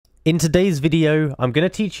In today's video, I'm going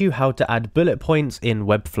to teach you how to add bullet points in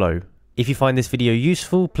Webflow. If you find this video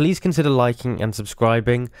useful, please consider liking and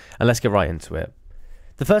subscribing, and let's get right into it.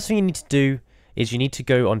 The first thing you need to do is you need to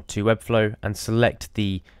go onto Webflow and select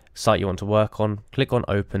the site you want to work on. Click on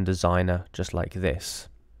Open Designer, just like this.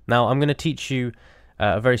 Now, I'm going to teach you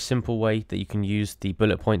a very simple way that you can use the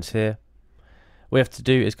bullet points here. What we have to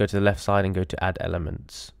do is go to the left side and go to Add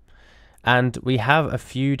Elements. And we have a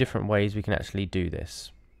few different ways we can actually do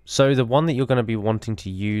this. So the one that you're going to be wanting to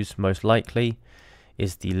use most likely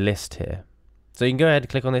is the list here. So you can go ahead and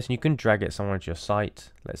click on this and you can drag it somewhere to your site.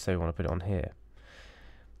 Let's say we want to put it on here.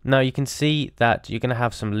 Now you can see that you're going to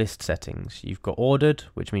have some list settings. You've got ordered,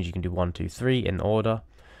 which means you can do 1, 2, 3 in order,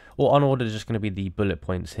 or unordered is just going to be the bullet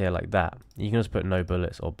points here like that. You can just put no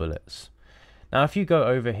bullets or bullets. Now if you go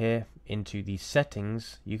over here into the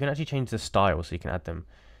settings, you can actually change the style, so you can add them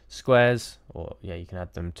squares, or you can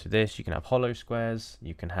add them to this. You can have hollow squares,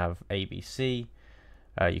 you can have ABC,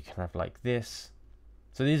 you can have like this.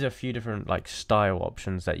 So these are a few different like style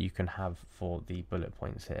options that you can have for the bullet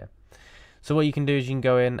points here. So what you can do is you can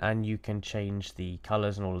go in and you can change the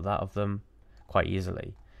colors and all of that of them quite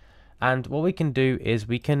easily. And what we can do is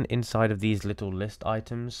we can, inside of these little list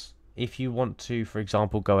items, if you want to, for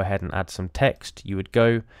example, go ahead and add some text, you would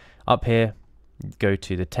go up here, go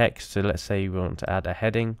to the text. So let's say we want to add a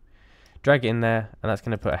heading, drag it in there, and that's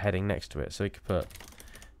going to put a heading next to it. So we could put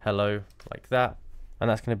hello like that, and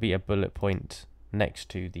that's going to be a bullet point next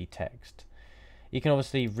to the text. You can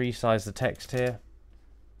obviously resize the text here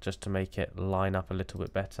just to make it line up a little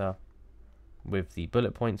bit better with the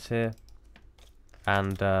bullet points here.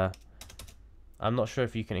 And I'm not sure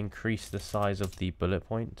if you can increase the size of the bullet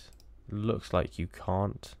point. Looks like you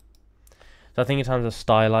can't. So I think in terms of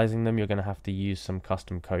stylizing them, you're going to have to use some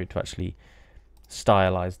custom code to actually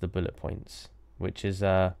stylize the bullet points, which is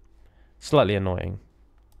slightly annoying.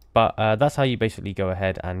 But that's how you basically go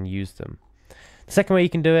ahead and use them. The second way you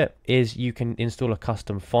can do it is you can install a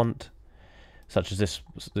custom font, such as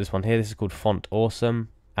this one here. This is called Font Awesome,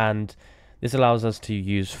 and this allows us to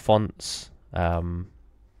use fonts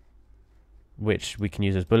which we can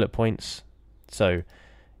use as bullet points. So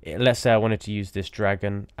let's say I wanted to use this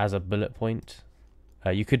dragon as a bullet point.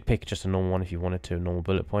 You could pick just a normal one if you wanted to, a normal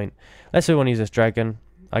bullet point. Let's say we want to use this dragon.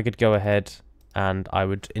 I could go ahead and I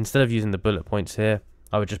would, instead of using the bullet points here,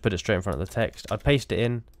 I would just put it straight in front of the text. I'd paste it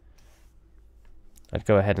in. I'd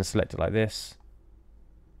go ahead and select it like this.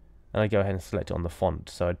 And I'd go ahead and select it on the font.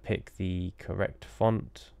 So I'd pick the correct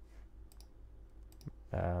font.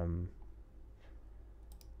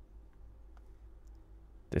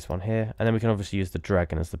 This one here, and then we can obviously use the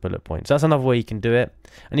dragon as the bullet point. So that's another way you can do it.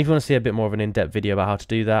 And if you want to see a bit more of an in-depth video about how to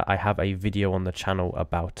do that, I have a video on the channel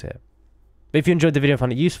about it. But if you enjoyed the video and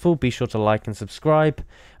found it useful, be sure to like and subscribe,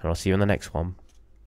 and I'll see you in the next one.